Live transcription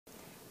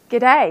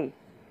G'day!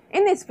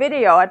 In this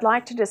video I'd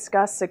like to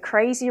discuss a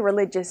crazy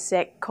religious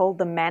sect called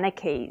the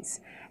Manichees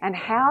and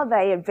how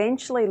they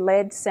eventually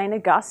led St.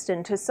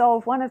 Augustine to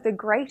solve one of the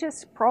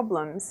greatest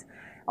problems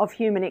of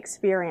human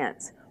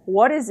experience.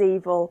 What is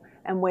evil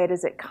and where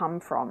does it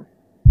come from?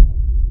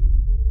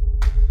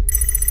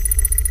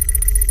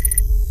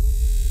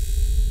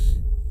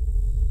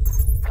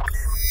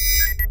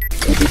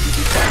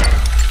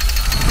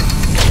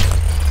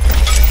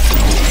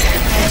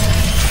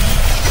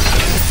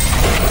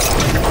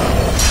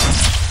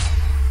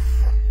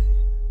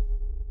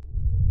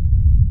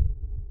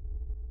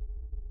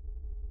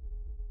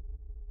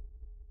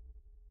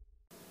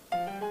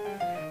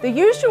 The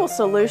usual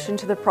solution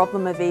to the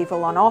problem of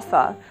evil on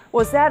offer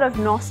was that of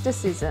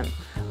Gnosticism,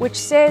 which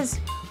says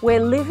we're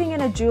living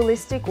in a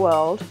dualistic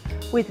world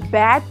with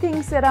bad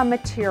things that are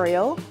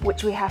material,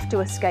 which we have to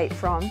escape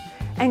from,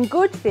 and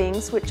good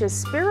things which are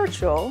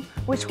spiritual,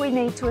 which we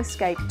need to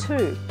escape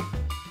to.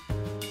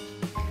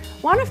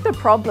 One of the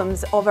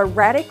problems of a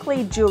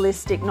radically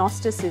dualistic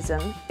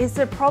Gnosticism is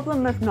the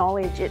problem of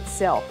knowledge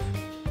itself.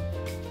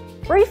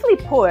 Briefly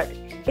put,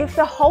 if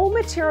the whole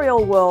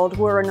material world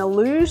were an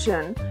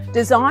illusion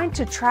designed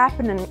to trap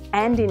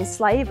and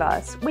enslave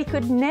us, we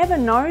could never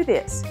know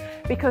this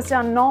because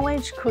our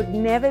knowledge could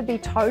never be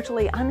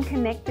totally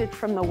unconnected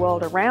from the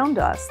world around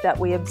us that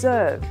we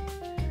observe.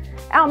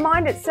 Our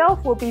mind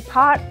itself will be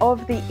part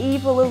of the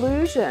evil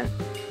illusion.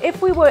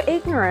 If we were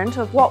ignorant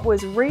of what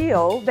was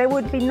real, there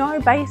would be no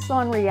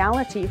baseline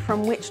reality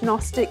from which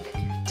Gnostic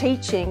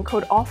teaching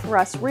could offer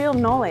us real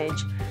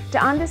knowledge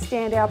to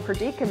understand our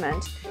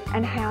predicament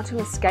and how to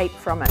escape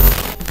from it.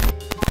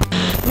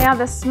 Now,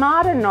 the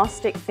smarter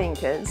Gnostic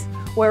thinkers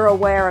were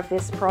aware of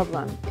this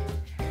problem.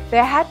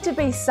 There had to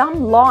be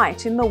some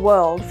light in the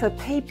world for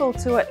people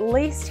to at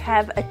least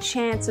have a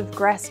chance of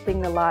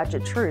grasping the larger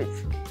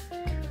truth.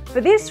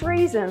 For this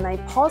reason, they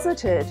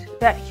posited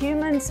that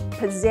humans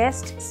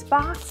possessed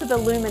sparks of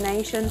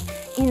illumination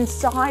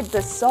inside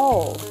the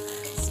soul,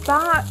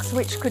 sparks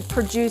which could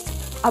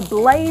produce a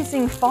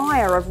blazing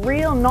fire of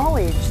real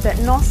knowledge that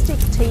Gnostic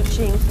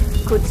teaching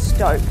could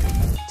stoke.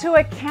 To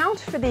account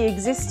for the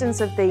existence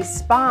of these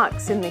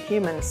sparks in the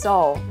human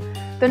soul,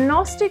 the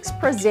Gnostics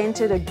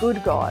presented a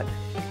good God,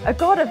 a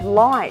God of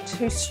light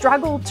who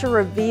struggled to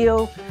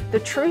reveal the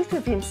truth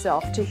of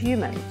himself to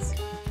humans.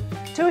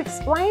 To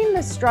explain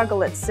the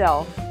struggle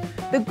itself,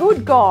 the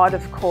good God,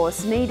 of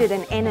course, needed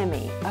an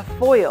enemy, a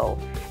foil,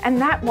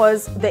 and that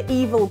was the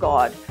evil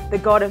God, the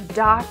God of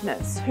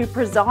darkness, who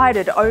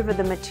presided over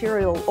the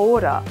material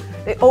order,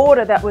 the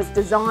order that was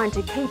designed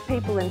to keep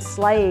people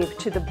enslaved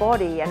to the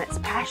body and its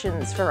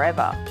passions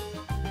forever.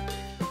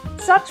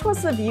 Such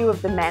was the view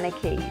of the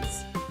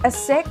Manichees, a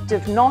sect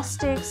of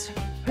Gnostics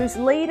whose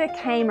leader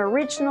came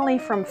originally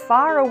from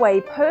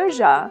faraway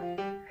Persia,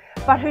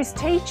 but whose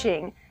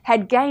teaching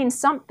had gained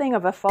something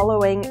of a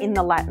following in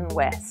the Latin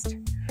West.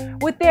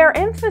 With their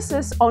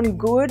emphasis on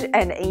good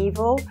and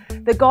evil,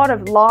 the God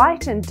of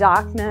light and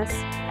darkness,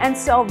 and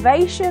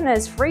salvation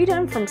as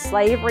freedom from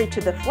slavery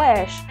to the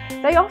flesh,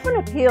 they often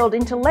appealed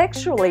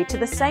intellectually to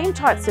the same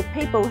types of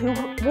people who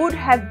would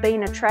have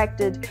been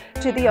attracted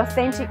to the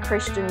authentic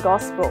Christian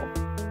gospel.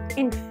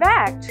 In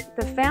fact,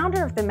 the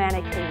founder of the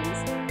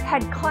Manichees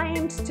had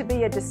claimed to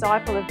be a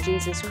disciple of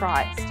Jesus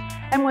Christ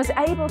and was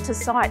able to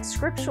cite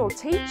scriptural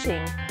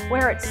teaching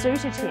where it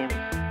suited him,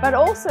 but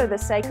also the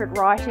sacred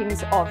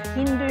writings of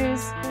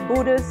Hindus,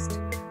 Buddhists,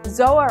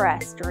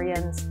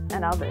 Zoroastrians,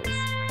 and others.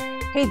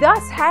 He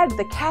thus had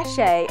the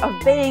cachet of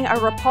being a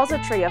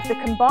repository of the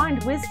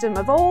combined wisdom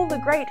of all the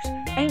great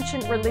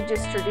ancient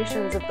religious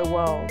traditions of the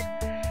world.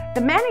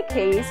 The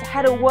Manichees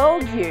had a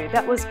worldview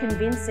that was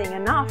convincing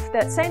enough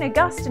that St.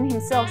 Augustine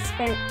himself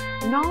spent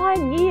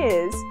 9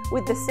 years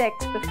with the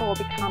sect before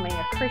becoming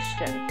a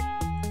Christian.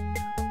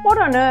 What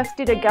on earth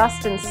did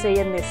Augustine see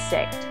in this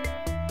sect?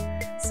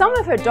 Some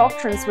of her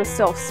doctrines were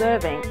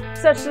self-serving,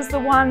 such as the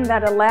one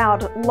that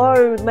allowed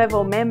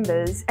low-level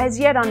members, as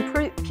yet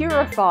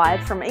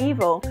unpurified from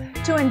evil,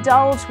 to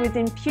indulge with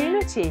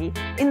impunity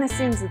in the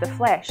sins of the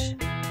flesh.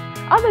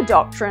 Other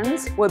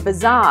doctrines were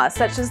bizarre,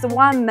 such as the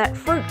one that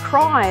fruit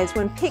cries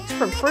when picked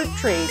from fruit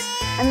trees,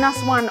 and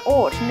thus one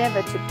ought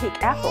never to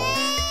pick apples.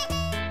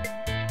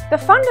 The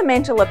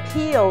fundamental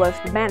appeal of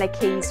the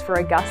Manichees for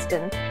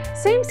Augustine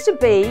seems to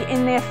be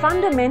in their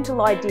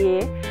fundamental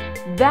idea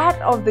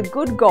that of the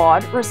good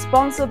God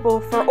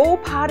responsible for all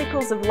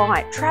particles of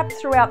light trapped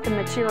throughout the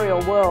material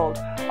world,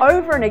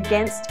 over and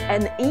against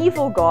an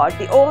evil God,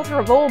 the author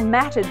of all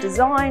matter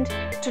designed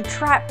to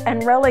trap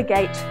and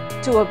relegate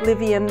to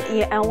oblivion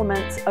the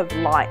elements of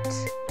light.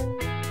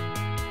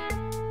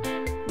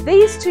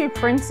 These two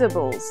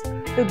principles,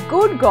 the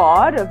good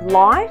God of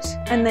light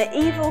and the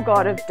evil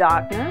God of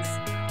darkness,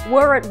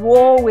 were at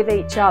war with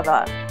each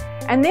other,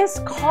 and this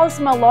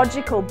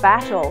cosmological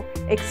battle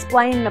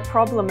explained the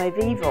problem of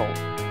evil,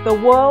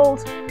 the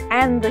world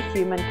and the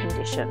human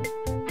condition.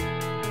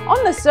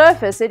 On the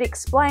surface, it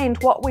explained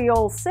what we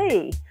all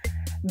see,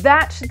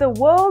 that the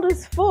world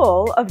is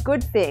full of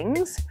good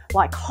things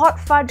like hot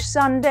fudge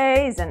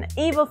sundaes and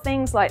evil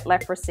things like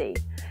leprosy.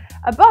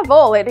 Above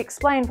all, it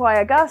explained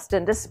why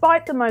Augustine,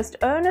 despite the most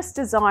earnest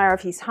desire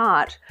of his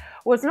heart,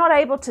 was not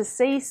able to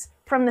cease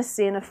from the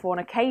sin of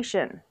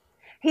fornication.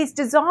 His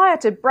desire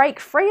to break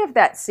free of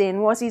that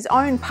sin was his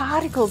own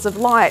particles of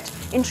light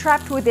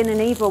entrapped within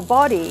an evil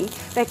body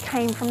that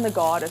came from the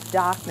god of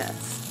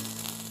darkness.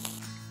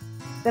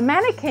 The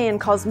Manichean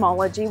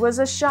cosmology was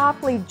a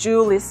sharply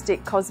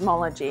dualistic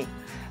cosmology.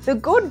 The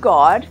good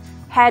God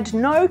had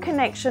no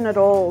connection at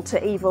all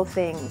to evil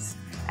things,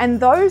 and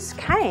those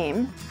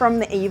came from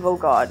the evil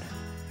God.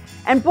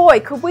 And boy,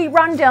 could we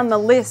run down the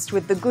list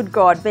with the good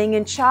God being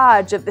in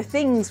charge of the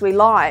things we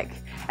like,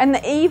 and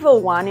the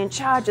evil one in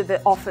charge of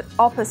the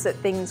opposite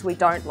things we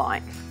don't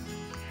like.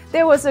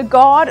 There was a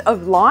God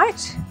of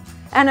light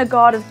and a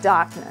God of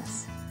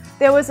darkness.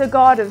 There was a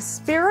God of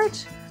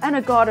spirit and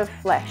a God of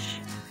flesh.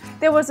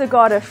 There was a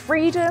God of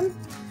freedom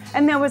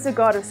and there was a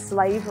God of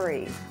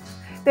slavery.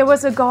 There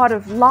was a God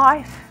of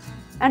life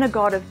and a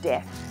God of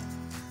death.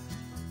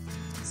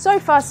 So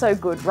far so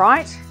good,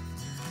 right?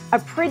 A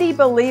pretty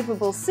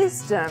believable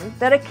system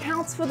that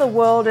accounts for the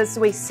world as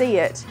we see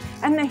it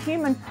and the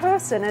human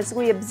person as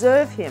we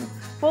observe him,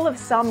 full of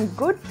some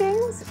good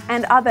things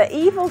and other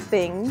evil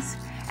things,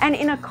 and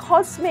in a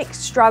cosmic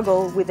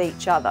struggle with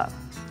each other.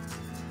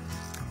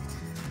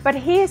 But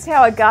here's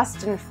how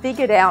Augustine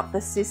figured out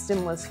the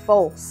system was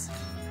false.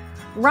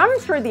 Run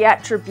through the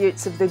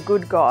attributes of the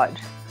good God: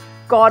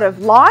 God of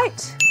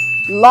light,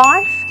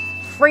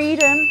 life,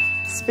 freedom,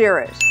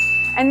 spirit.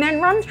 And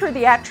then run through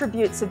the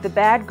attributes of the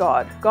bad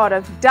God: God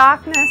of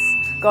darkness,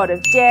 God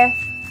of death,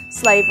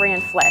 slavery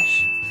and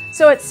flesh.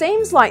 So it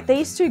seems like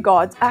these two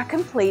gods are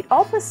complete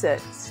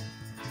opposites.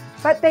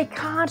 But they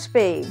can't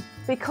be,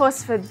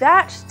 because for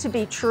that to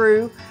be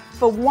true,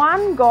 for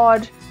one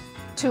God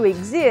to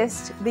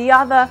exist, the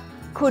other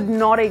could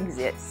not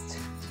exist.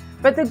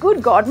 But the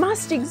good God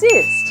must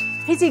exist.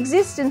 His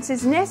existence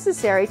is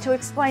necessary to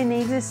explain the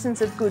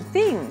existence of good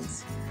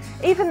things.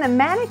 Even the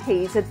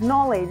Manichees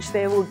acknowledged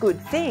there were good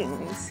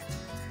things.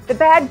 The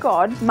bad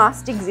God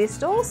must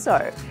exist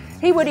also.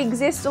 He would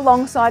exist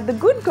alongside the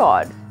good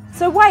God.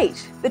 So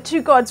wait, the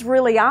two gods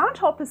really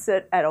aren't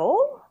opposite at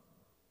all?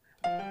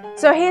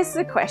 So here's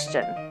the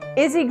question: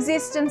 is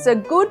existence a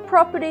good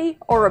property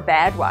or a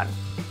bad one?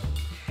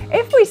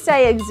 If we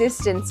say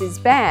existence is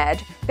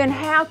bad, then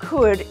how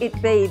could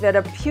it be that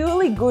a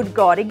purely good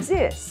God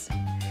exists?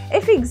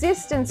 If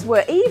existence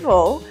were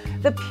evil,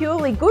 the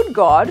purely good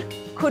God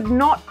could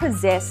not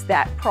possess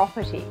that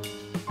property.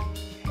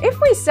 If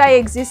we say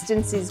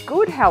existence is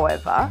good,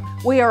 however,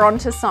 we are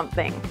onto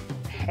something.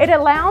 It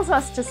allows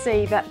us to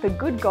see that the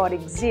good God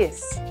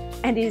exists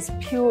and is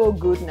pure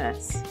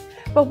goodness.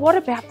 But what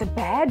about the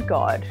bad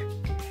God?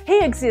 He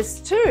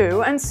exists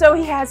too, and so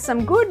he has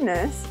some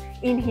goodness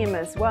in him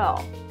as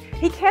well.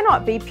 He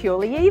cannot be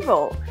purely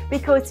evil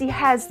because he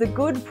has the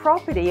good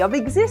property of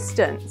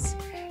existence.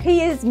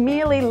 He is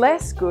merely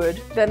less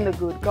good than the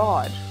good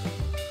God.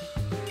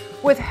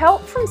 With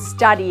help from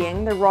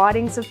studying the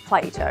writings of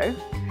Plato,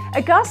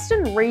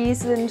 Augustine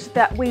reasoned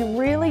that we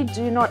really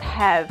do not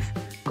have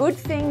good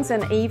things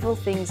and evil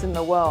things in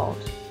the world.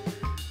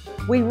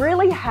 We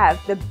really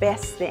have the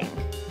best thing,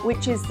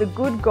 which is the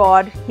good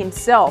God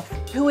himself,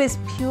 who is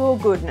pure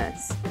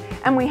goodness.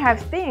 And we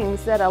have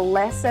things that are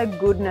lesser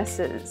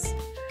goodnesses: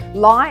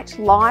 light,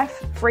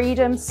 life,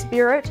 freedom,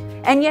 spirit,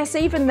 and yes,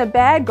 even the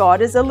bad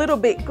God is a little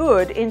bit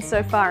good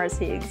insofar as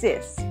he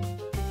exists.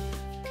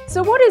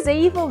 So what is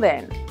evil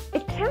then?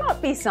 It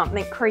cannot be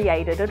something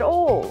created at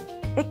all.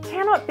 It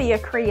cannot be a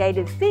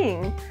created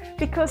thing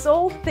because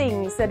all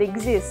things that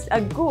exist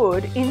are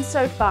good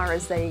insofar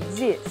as they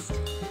exist.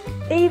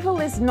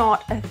 Evil is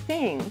not a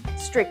thing,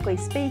 strictly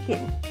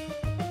speaking.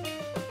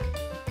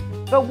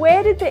 But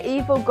where did the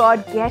evil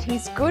God get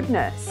his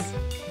goodness?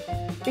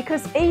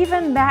 Because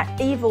even that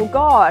evil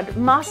God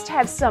must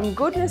have some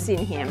goodness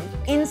in him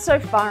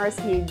insofar as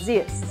he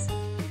exists.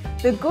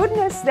 The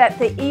goodness that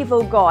the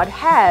evil God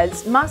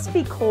has must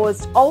be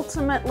caused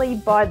ultimately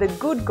by the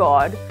good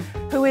God,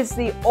 who is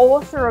the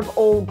author of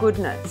all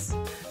goodness.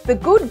 The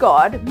good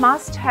God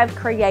must have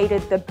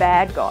created the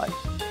bad God.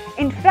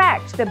 In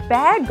fact, the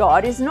bad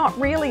God is not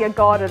really a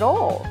God at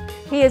all.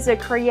 He is a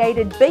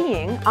created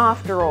being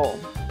after all.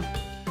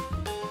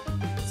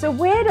 So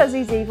where does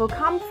his evil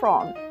come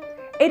from?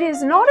 It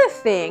is not a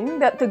thing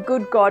that the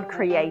good God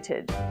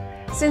created,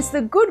 since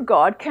the good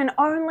God can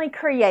only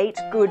create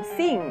good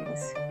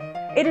things.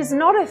 It is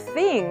not a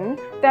thing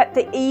that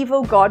the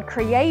evil God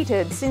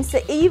created, since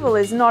the evil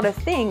is not a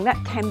thing that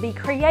can be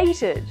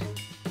created.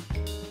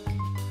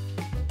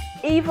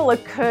 Evil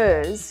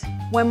occurs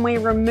when we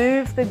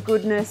remove the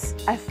goodness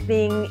a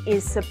thing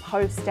is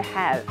supposed to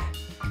have.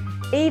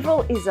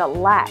 Evil is a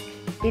lack.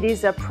 It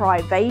is a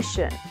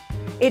privation.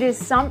 It is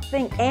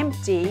something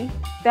empty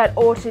that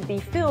ought to be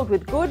filled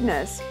with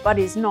goodness, but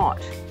is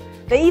not.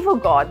 The evil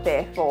God,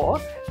 therefore,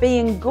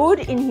 being good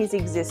in his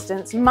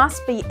existence,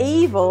 must be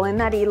evil in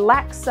that he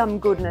lacks some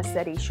goodness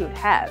that he should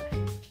have.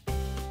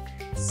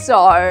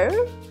 So,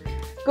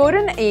 good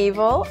and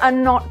evil are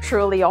not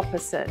truly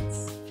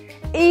opposites.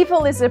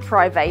 Evil is a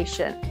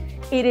privation.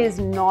 It is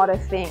not a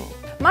thing.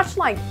 Much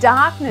like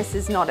darkness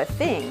is not a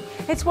thing,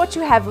 it's what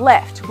you have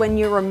left when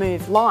you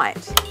remove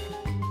light.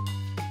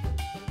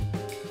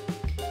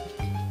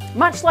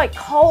 Much like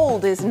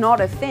cold is not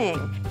a thing,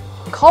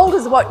 cold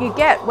is what you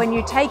get when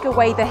you take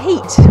away the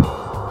heat.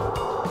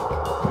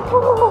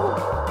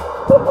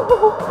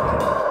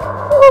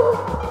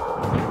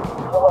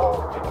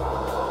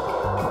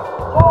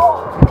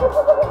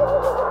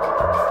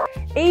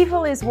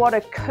 Evil is what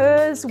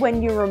occurs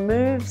when you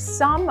remove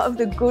some of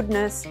the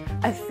goodness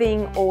a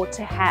thing ought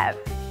to have.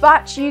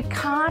 But you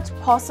can't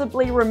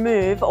possibly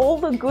remove all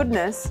the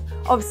goodness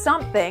of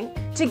something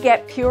to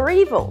get pure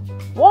evil.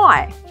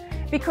 Why?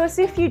 Because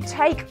if you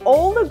take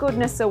all the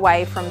goodness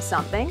away from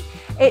something,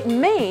 it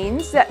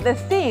means that the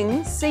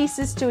thing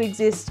ceases to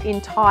exist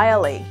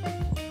entirely.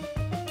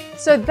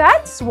 So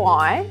that's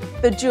why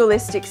the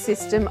dualistic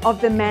system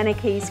of the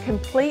Manichees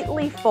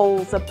completely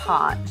falls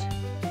apart.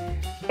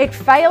 It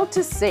failed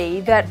to see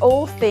that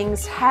all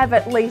things have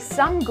at least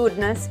some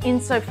goodness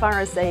insofar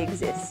as they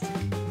exist.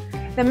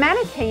 The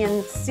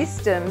Manichean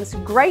system's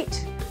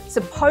great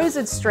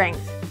supposed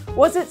strength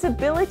was its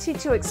ability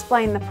to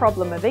explain the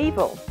problem of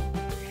evil.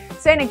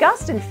 St.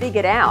 Augustine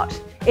figured out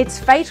its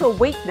fatal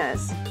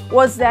weakness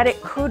was that it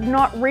could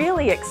not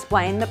really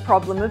explain the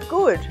problem of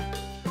good.